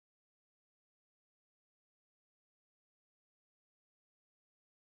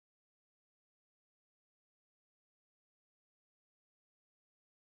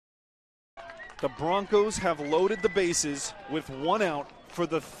The Broncos have loaded the bases with 1 out for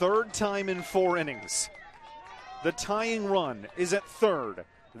the 3rd time in 4 innings. The tying run is at 3rd.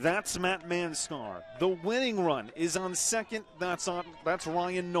 That's Matt Manscar. The winning run is on 2nd. That's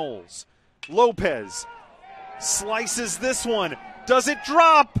Ryan Knowles. Lopez slices this one. Does it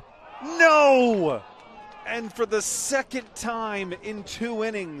drop? No! And for the 2nd time in 2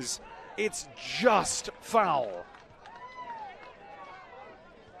 innings, it's just foul.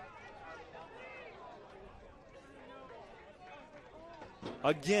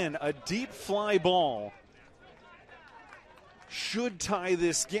 Again, a deep fly ball should tie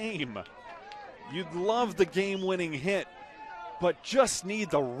this game. You'd love the game-winning hit, but just need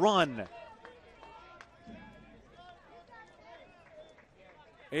the run.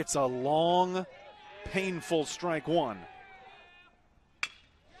 It's a long, painful strike one.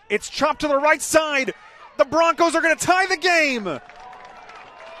 It's chopped to the right side. The Broncos are going to tie the game.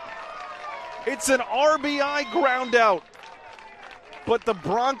 It's an RBI ground out, but the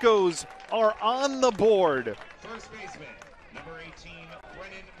Broncos are on the board. First baseman, number 18,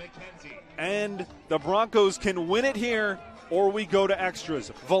 Brennan McKenzie. And the Broncos can win it here, or we go to extras.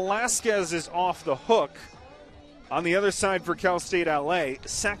 Velasquez is off the hook. On the other side for Cal State LA,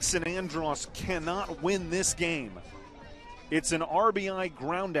 Saxon Andros cannot win this game. It's an RBI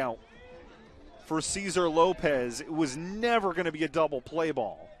ground out for Cesar Lopez. It was never going to be a double play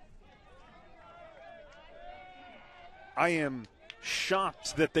ball. I am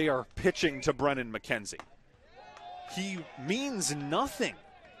shocked that they are pitching to Brennan McKenzie. He means nothing,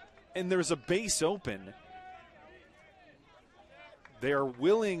 and there's a base open. They are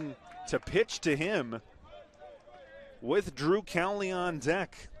willing to pitch to him with Drew Cowley on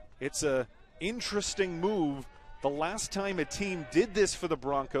deck. It's an interesting move. The last time a team did this for the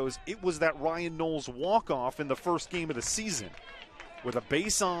Broncos, it was that Ryan Knowles walk-off in the first game of the season. With a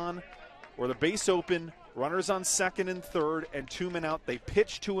base on, or the base open, runners on 2nd and 3rd, and 2 men out. They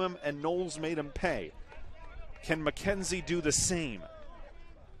pitched to him, and Knowles made him pay. Can McKenzie do the same?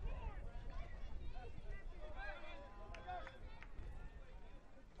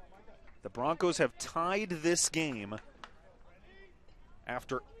 The Broncos have tied this game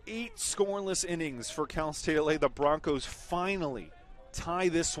after 8 scoreless innings for Cal State LA. The Broncos finally tie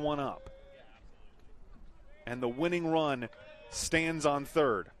this one up. And the winning run stands on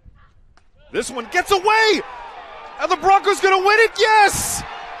 3rd. This one gets away! Are the Broncos going to win it? Yes!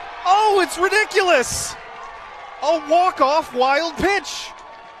 Oh, it's ridiculous! A walk-off wild pitch.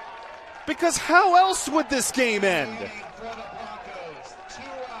 Because how else would this game end?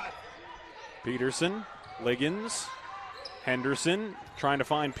 Peterson, Liggins, Henderson trying to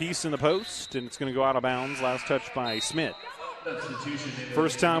find peace in the post, and it's going to go out of bounds. Last touch by Smith.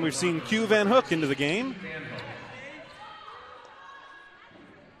 First time we've seen Q Van Hook into the game.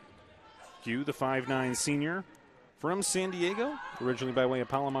 Q, the 5'9 senior from San Diego, originally by way of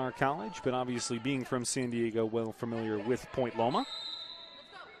Palomar College, but obviously being from San Diego, well familiar with Point Loma.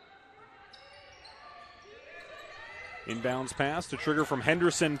 Inbounds pass to trigger from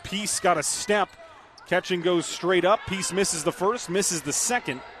Henderson. Peace got a step. Catching goes straight up. Peace misses the first, misses the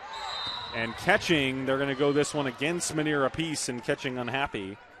second. And catching, they're going to go this one against Manira Peace, and catching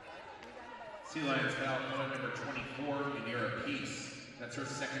unhappy. Sea Lions foul on number 24, Manira Peace. That's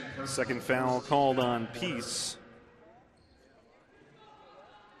her second foul called on Peace.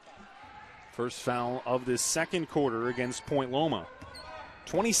 First foul of this second quarter against Point Loma.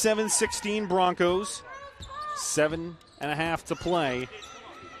 27-16 Broncos. 7.5 to play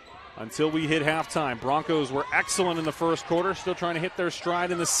until we hit halftime. Broncos were excellent in the first quarter, still trying to hit their stride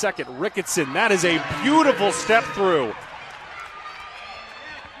in the second. Ricketson, that is a beautiful step through.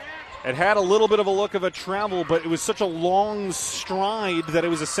 It had a little bit of a look of a travel, but it was such a long stride that it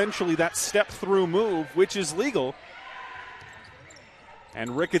was essentially that step through move, which is legal.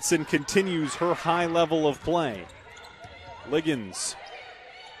 And Ricketson continues her high level of play. Liggins,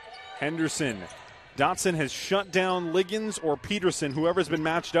 Henderson. Dotson has shut down Liggins or Peterson, whoever's been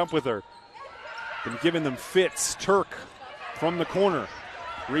matched up with her. Been giving them fits. Turk from the corner.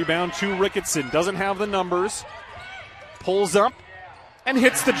 Rebound to Ricketson. Doesn't have the numbers. Pulls up and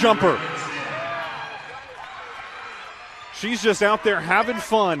hits the jumper. She's just out there having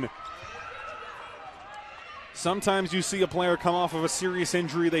fun. Sometimes you see a player come off of a serious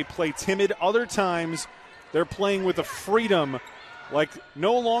injury, they play timid. Other times they're playing with a freedom. Like,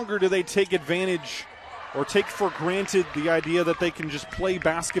 no longer do they take advantage or take for granted the idea that they can just play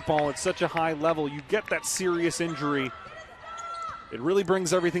basketball at such a high level. You get that serious injury, it really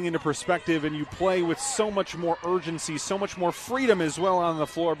brings everything into perspective, and you play with so much more urgency, so much more freedom as well on the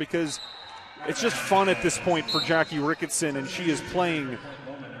floor, because it's just fun at this point for Jackie Ricketson, and she is playing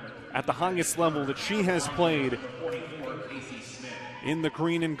at the highest level that she has played in the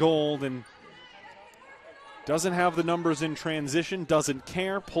green and gold, and doesn't have the numbers in transition, doesn't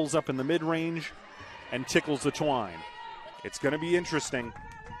care, pulls up in the mid-range and tickles the twine. It's going to be interesting.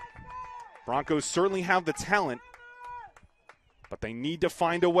 Broncos certainly have the talent, but they need to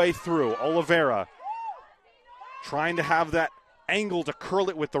find a way through. Oliveira trying to have that angle to curl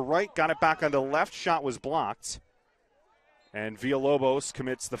it with the right, got it back on the left, shot was blocked. And Villalobos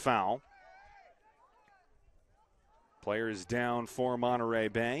commits the foul. Players down for Monterey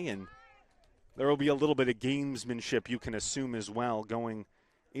Bay, and there will be a little bit of gamesmanship you can assume as well going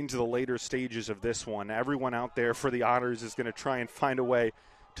into the later stages of this one. Everyone out there for the Otters is going to try and find a way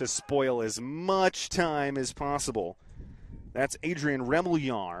to spoil as much time as possible. That's Adrian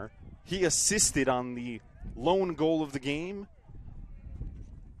Remilliard. He assisted on the lone goal of the game.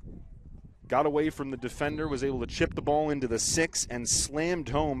 Got away from the defender, was able to chip the ball into the 6 and slammed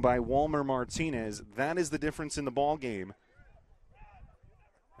home by Walmer Martinez. That is the difference in the ball game.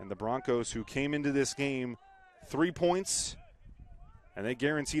 And the Broncos, who came into this game 3 points, and they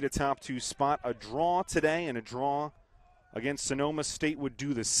guaranteed a top 2 spot. A draw today and a draw against Sonoma State would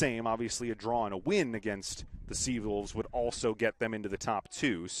do the same. Obviously, a draw and a win against the Seawolves would also get them into the top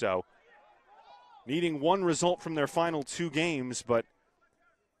 2. So, needing one result from their final 2 games, but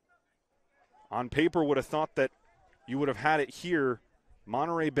on paper would have thought that you would have had it here.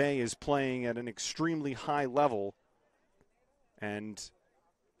 Monterey Bay is playing at an extremely high level, and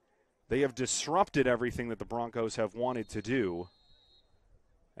they have disrupted everything that the Broncos have wanted to do.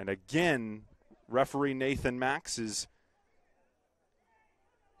 And again, referee Nathan Max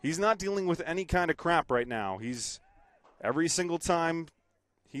he's not dealing with any kind of crap right now. Every single time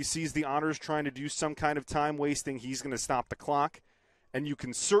he sees the Otters trying to do some kind of time wasting, he's going to stop the clock. And you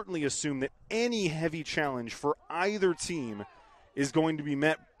can certainly assume that any heavy challenge for either team is going to be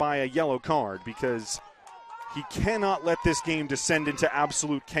met by a yellow card, because he cannot let this game descend into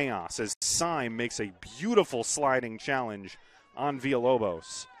absolute chaos as Syme makes a beautiful sliding challenge on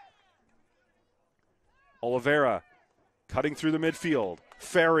Villalobos. Oliveira cutting through the midfield.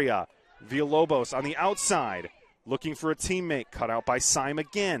 Feria, Villalobos on the outside, looking for a teammate, cut out by Syme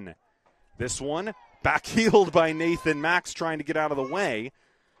again. This one backheeled by Nathan Max, trying to get out of the way.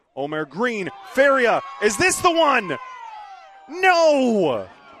 Omer Green, Feria, is this the one? No!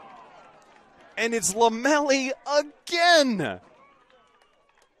 And it's Lamelli again.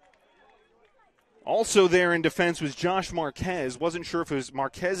 Also there in defense was Josh Marquez. Wasn't sure if it was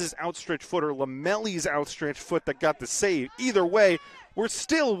Marquez's outstretched foot or Lamelli's outstretched foot that got the save. Either way, we're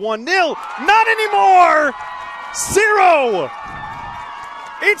still 1-0. Not anymore! 0!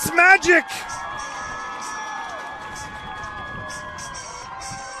 It's magic!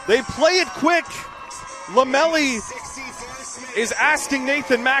 They play it quick. Lamelli is asking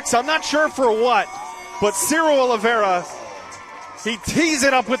Nathan Max, I'm not sure for what, but Ciro Oliveira, he tees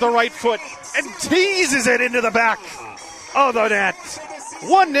it up with the right foot and teases it into the back of the net.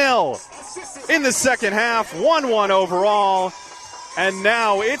 1-0 in the second half, 1-1 overall, and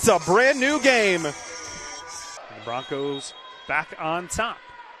now it's a brand new game. The Broncos back on top.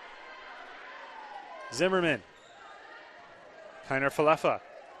 Zimmerman, Kiner Falefa,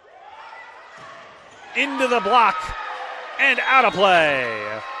 into the block and out of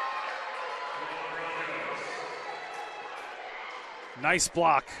play. Nice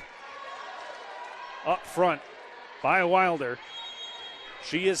block up front by Wilder.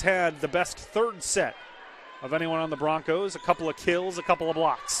 She has had the best third set of anyone on the Broncos. A couple of kills, a couple of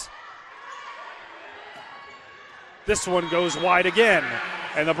blocks. This one goes wide again,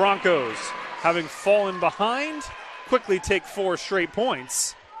 and the Broncos, having fallen behind, quickly take 4 straight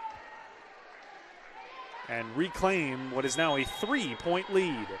points and reclaim what is now a 3-point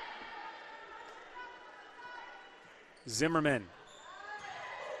lead. Zimmerman.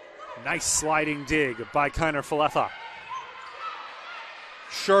 Nice sliding dig by Kiner Falefa.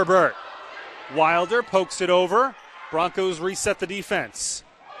 Sherbert. Wilder pokes it over. Broncos reset the defense.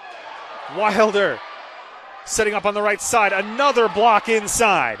 Wilder setting up on the right side. Another block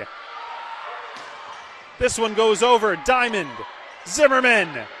inside. This one goes over. Diamond. Zimmerman.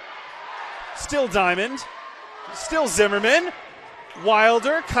 Still Diamond. Still Zimmerman.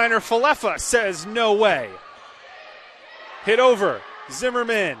 Wilder. Kiner Falefa says no way. Hit over.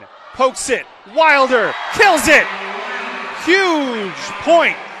 Zimmerman pokes it. Wilder kills it. Huge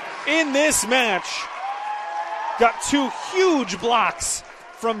point in this match. Got 2 huge blocks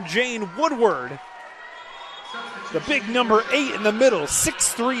from Jane Woodward. The big number 8 in the middle,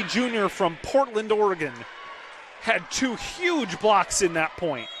 6'3" junior from Portland, Oregon, had 2 huge blocks in that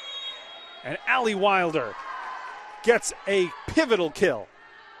point. And Allie Wilder gets a pivotal kill.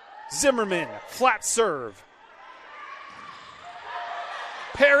 Zimmerman, flat serve.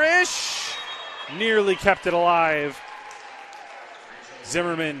 Parrish nearly kept it alive.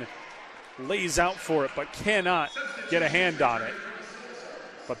 Zimmerman lays out for it but cannot get a hand on it.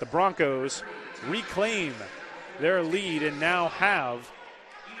 But the Broncos reclaim their lead and now have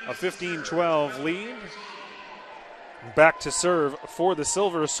a 15-12 lead. Back to serve for the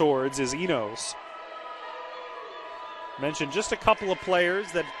Silver Swords is Enos. Mentioned just a couple of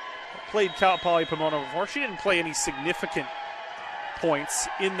players that played Cal Poly Pomona before. She didn't play any significant points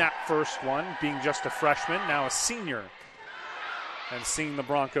in that first one, being just a freshman, now a senior. And seeing the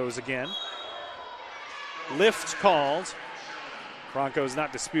Broncos again. Lift called. Broncos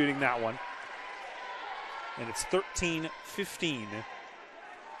not disputing that one. And it's 13-15.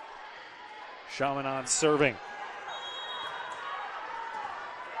 Chaminade serving.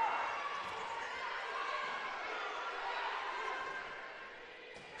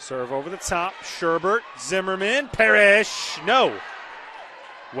 Serve over the top. Sherbert, Zimmerman, Parrish. No.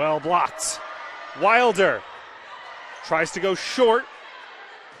 Well blocked. Wilder tries to go short.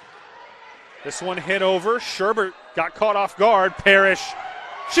 This one hit over. Sherbert got caught off guard. Parrish,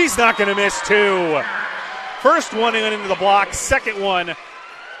 she's not going to miss two. First one into the block. Second one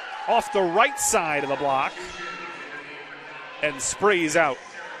off the right side of the block. And sprays out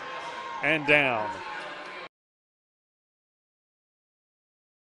and down.